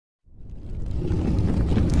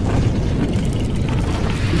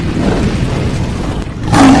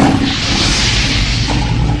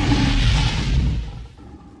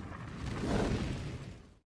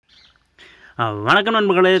வணக்கம்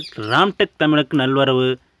நண்பர்களே, ராம்டெக் தமிழுக்கு நல்வரவு.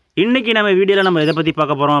 இன்றைக்கி நம்ம வீடியோவில் நம்ம எதை பற்றி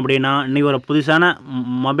பார்க்க போகிறோம் அப்படின்னா, இன்றைக்கி ஒரு புதுசான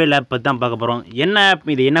மொபைல் ஆப் பற்றி தான் பார்க்க போகிறோம். என்ன ஆப்,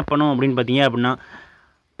 இது என்ன பண்ணும் அப்படின்னு பார்த்தீங்க அப்படின்னா,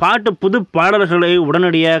 புது பாடல்களை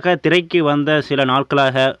உடனடியாக திரைக்கு வந்த சில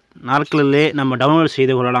நாட்களிலே நம்ம டவுன்லோட்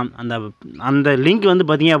செய்து கொள்ளலாம். அந்த லிங்க் வந்து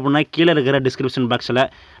பார்த்தீங்க அப்படின்னா கீழே இருக்கிற டிஸ்கிரிப்ஷன் பாக்ஸில்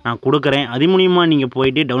நான் கொடுக்குறேன். அது மூலிமா நீங்கள்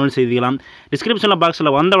போயிட்டு டவுன்லோட் செய்துக்கலாம். டிஸ்கிரிப்ஷனில்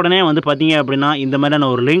பாக்ஸில் வந்த உடனே வந்து பார்த்தீங்க அப்படின்னா இந்த மாதிரியான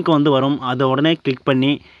ஒரு லிங்க் வந்து வரும். அதை உடனே கிளிக்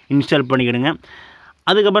பண்ணி இன்ஸ்டால் பண்ணிக்கிடுங்க.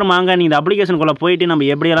 அதுக்கப்புறம் வாங்க நீங்கள் இந்த அப்ளிகேஷனுக்குள்ளே போயிட்டு நம்ம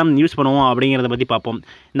எப்படியெல்லாம் யூஸ் பண்ணுவோம் அப்படிங்கிறத பற்றி பார்ப்போம்.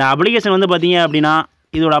 இந்த அப்ளிகேஷன் வந்து பார்த்தீங்க அப்படின்னா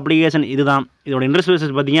இதோட அப்ளிகேஷன் இதுதான். இதோட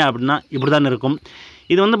இன்டர்ஃபேஸஸ் பார்த்தீங்க அப்படின்னா இப்படி தான் இருக்கும்.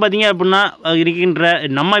 இது வந்து பார்த்தீங்க அப்படின்னா இருக்கின்ற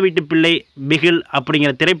நம்ம வீட்டு பிள்ளை, பிகில்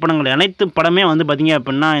அப்படிங்கிற திரைப்படங்கள் அனைத்து படமே வந்து பார்த்தீங்க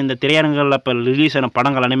அப்படின்னா இந்த திரையரங்குகளில் இப்போ ரிலீஸ் ஆன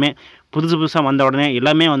படங்கள் எல்லாமே புதுசாக வந்த உடனே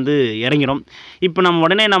எல்லாமே வந்து இறங்கிடும். இப்போ நம்ம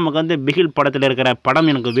உடனே நமக்கு வந்து பிகில் படத்தில் இருக்கிற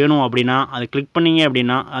படம் எனக்கு வேணும் அப்படின்னா அதை கிளிக் பண்ணிங்க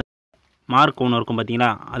அப்படின்னா மார்க் ஒன்று இருக்கும்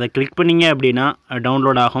பார்த்தீங்களா, அதை கிளிக் பண்ணிங்க அப்படின்னா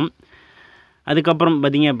டவுன்லோட் ஆகும். அதுக்கப்புறம்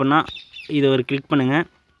பார்த்தீங்க அப்படின்னா இதை ஒரு கிளிக் பண்ணுங்கள்.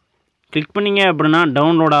 கிளிக் பண்ணிங்க அப்படின்னா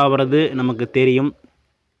டவுன்லோட் ஆகிறது நமக்கு தெரியும்.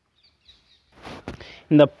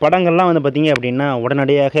 இந்த படங்கள்லாம் வந்து பார்த்திங்க அப்படின்னா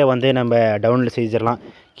உடனடியாக வந்து நம்ம டவுன்லோட் செஞ்சிடலாம்.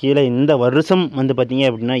 கீழே இந்த வருஷம் வந்து பார்த்திங்க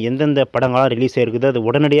அப்படின்னா எந்தெந்த படங்கள்லாம் ரிலீஸ் ஆகிருக்குது அது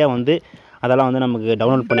உடனடியாக வந்து அதெல்லாம் வந்து நமக்கு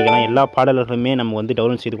டவுன்லோட் பண்ணிக்கலாம். எல்லா பாடல்களுமே நம்ம வந்து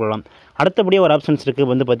டவுன்லோட் செய்து கொள்ளலாம். அடுத்தபடியாக ஒரு ஆப்ஷன்ஸ்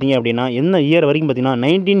இருக்குது வந்து பார்த்திங்க அப்படின்னா என்ன இயர் வரைக்கும் பார்த்திங்கன்னா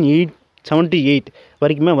 1978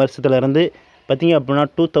 வரைக்குமே வருஷத்துலேருந்து பார்த்திங்க அப்படின்னா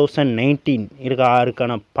 2019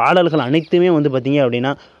 இருக்கான பாடல்கள் அனைத்துமே வந்து பார்த்திங்க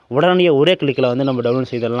அப்படின்னா உடனடியாக ஒரே கிளிக்கில் வந்து நம்ம டவுன்லோட்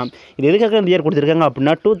செய்திடலாம். இது எதுக்காக இந்த இயர் கொடுத்துருக்காங்க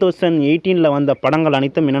அப்படின்னா 2018 வந்த படங்கள்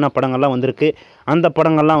அனைத்தும் என்னென்ன படங்கள்லாம் வந்திருக்கு அந்த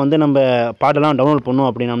படங்கள்லாம் வந்து நம்ம பாட்டெல்லாம் டவுன்லோட் பண்ணோம்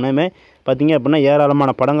அப்படின்னே பார்த்திங்க அப்படின்னா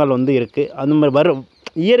ஏராளமான படங்கள் வந்து இருக்குது. அந்த மாதிரி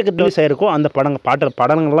இயருக்கு ரிலீஸ் ஆகிருக்கோ அந்த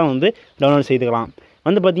படங்கள்லாம் வந்து டவுன்லோட் செய்துக்கலாம்.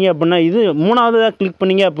 வந்து பார்த்திங்க அப்படின்னா இது மூணாவதாக கிளிக்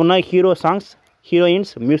பண்ணிங்க அப்படின்னா hero songs,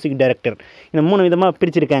 heroines, music director, இந்த 3 விதமாக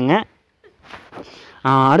பிரிச்சுருக்காங்க.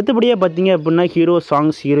 அடுத்தபடியாக பார்த்திங்க அப்படின்னா hero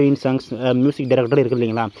songs, heroine songs, music director இருக்குது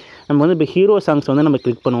இல்லைங்களா. நம்ம வந்து இப்போ ஹீரோ சாங்ஸ் வந்து நம்ம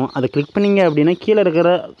கிளிக் பண்ணுவோம். அதை கிளிக் பண்ணிங்க அப்படின்னா கீழே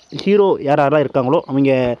இருக்கிற ஹீரோ யாரெல்லாம் இருக்காங்களோ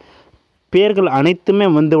அவங்க பேர்கள் அனைத்துமே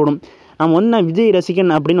வந்துவிடும். நம்ம வந்து விஜய்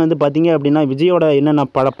ரசிகன் அப்படின்னு வந்து பார்த்திங்க அப்படின்னா விஜயோட என்னென்ன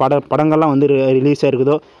படங்கள்லாம் வந்து ரிலீஸ்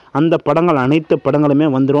ஆகிருக்குதோ அந்த படங்கள் அனைத்து படங்களுமே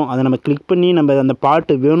வந்துடும். அதை நம்ம கிளிக் பண்ணி நம்ம அந்த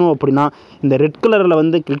பாட்டு வேணும் அப்படின்னா இந்த ரெட் கலரில்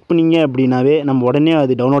வந்து கிளிக் பண்ணிங்க அப்படின்னாவே நம்ம உடனே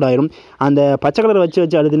அது டவுன்லோட் ஆகிடும். அந்த பச்சை கலரை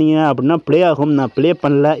வச்சு அழுதுனீங்க அப்படின்னா ப்ளே ஆகும். நான் ப்ளே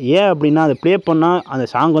பண்ணல. ஏன் அப்படின்னா அதை ப்ளே பண்ணால் அந்த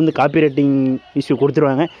சாங் வந்து காப்பிரைட்டிங் இஷ்யூ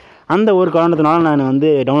கொடுத்துருவாங்க. அந்த ஒரு காரணத்தினால நான் வந்து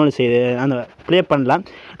டவுன்லோட் அந்த ப்ளே பண்ணலாம்.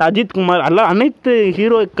 அஜித் குமார் அனைத்து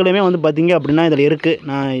ஹீரோக்களுமே வந்து பார்த்திங்க அப்படின்னா இதில் இருக்குது.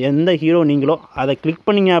 நான் எந்த ஹீரோ நீங்களோ அதை கிளிக்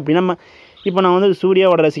பண்ணிங்க அப்படின்னா இப்போ நான் வந்து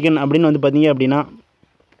சூர்யாவோட ரசிகன் அப்படின்னு வந்து பார்த்திங்க அப்படின்னா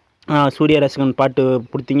சூர்யா ரசிகன் பாட்டு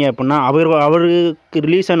கொடுத்தீங்க அப்படின்னா அவருக்கு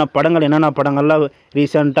ரிலீஸ் ஆன படங்கள் என்னென்ன படங்கள்லாம்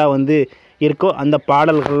ரீசெண்டாக வந்து இருக்கோ அந்த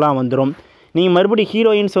பாடல்கள்லாம் வந்துடும். நீங்கள் மறுபடியும்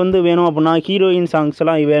ஹீரோயின்ஸ் வந்து வேணும் அப்படின்னா ஹீரோயின்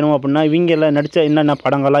சாங்ஸ்லாம் வேணும் அப்படின்னா இவங்கெல்லாம் நடித்த என்னென்ன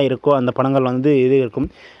படங்கள்லாம் இருக்கோ அந்த படங்கள் வந்து இது இருக்கும்.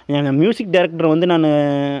 மியூசிக் டைரக்டர் வந்து நான்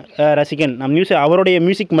ரசிகன், நான் அவருடைய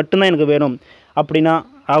மியூசிக் மட்டும்தான் எனக்கு வேணும் அப்படின்னா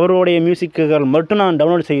அவருடைய மியூசிக்குகள் மட்டும் நான்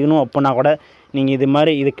டவுன்லோட் செய்யணும் அப்படின்னா கூட நீங்கள் இது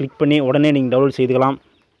மாதிரி இதை கிளிக் பண்ணி உடனே நீங்கள் டவுன்லோட் செய்துக்கலாம்.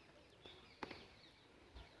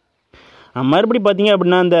 மறுபடி பார்த்திங்க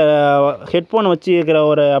அப்படின்னா இந்த ஹெட்ஃபோனை வச்சு இருக்கிற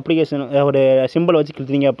ஒரு அப்ளிகேஷன் ஒரு சிம்பிள் வச்சு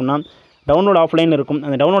கிளிக்கிங்க அப்படின்னா டவுன்லோட் ஆஃப்லைன் இருக்கும்.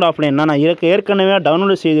 அந்த டவுன்லோட் ஆஃப்லைன்னா நான் ஏற்கனவே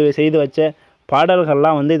டவுன்லோட் செய்து வச்ச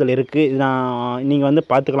பாடல்கள்லாம் வந்து இதில் இருக்குது. இது நீங்கள் வந்து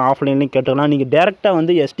பார்த்துக்கலாம், ஆஃப்லைன்லேயும் கேட்டுக்கலாம். நீங்கள் டேரெக்டாக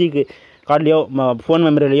வந்து எஸ்டி கார்ட்லேயோ ஃபோன்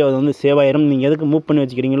மெமரிலையோ அது வந்து சேவ் ஆயிரும். நீங்கள் எதுக்கு மூவ் பண்ணி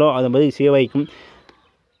வச்சுக்கிறீங்களோ அதை பற்றி சேவ் ஆகிக்கும்,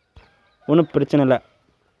 ஒன்றும் பிரச்சனை இல்லை.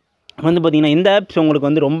 வந்து பார்த்திங்கன்னா இந்த ஆப்ஸ் உங்களுக்கு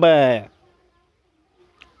வந்து ரொம்ப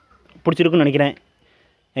பிடிச்சிருக்குன்னு நினைக்கிறேன்.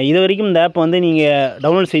 இது வரைக்கும் இந்த ஆப் வந்து நீங்கள்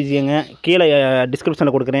டவுன்லோட் செய்யுங்க. கீழே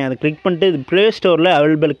டிஸ்கிரிப்ஷனில் கொடுக்குறேன். அதை கிளிக் பண்ணிட்டு இது ப்ளே ஸ்டோரில்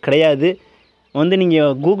அவைலபிள் கிடையாது. வந்து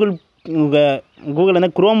நீங்கள் கூகுளில் வந்து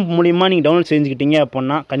குரோம் மூலிமா நீங்கள் டவுன்லோட் செஞ்சுக்கிட்டீங்க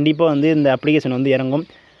அப்படின்னா கண்டிப்பாக வந்து இந்த அப்ளிகேஷன் வந்து இறங்கும்.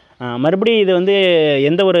 மறுபடியும் இது வந்து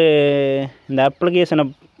இந்த அப்ளிகேஷனை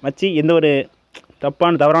வச்சு எந்த ஒரு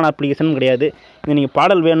தவறான அப்ளிகேஷனும் கிடையாது. இது நீங்கள்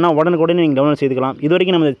பாடல் வேணும்னா உடனுக்குடனே நீங்கள் டவுன்லோட் செய்துக்கலாம். இது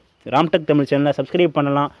வரைக்கும் நம்ம ராம்டெக் தமிழ் சேனலை சப்ஸ்கிரைப்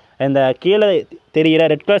பண்ணலாம். இந்த கீழே தெரிகிற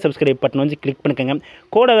ரெட் கலர் சப்ஸ்கிரைப் பட்டன் வந்து கிளிக் பண்ணிக்கோங்க.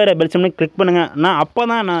 கூட வேறு பெல் சிம்னு கிளிக் பண்ணுங்கள். அப்போ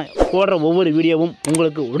தான் நான் போடுற ஒவ்வொரு வீடியோவும்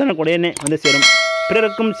உங்களுக்கு உடனுக்குடனே வந்து சேரும்.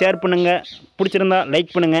 பிறருக்கும் ஷேர் பண்ணுங்கள். பிடிச்சிருந்தா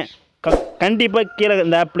லைக் பண்ணுங்கள். கண்டிப்பாக கீழே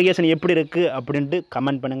இந்த அப்ளிகேஷன் எப்படி இருக்குது அப்படின்ட்டு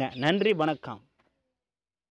கமெண்ட் பண்ணுங்கள். நன்றி, வணக்கம்.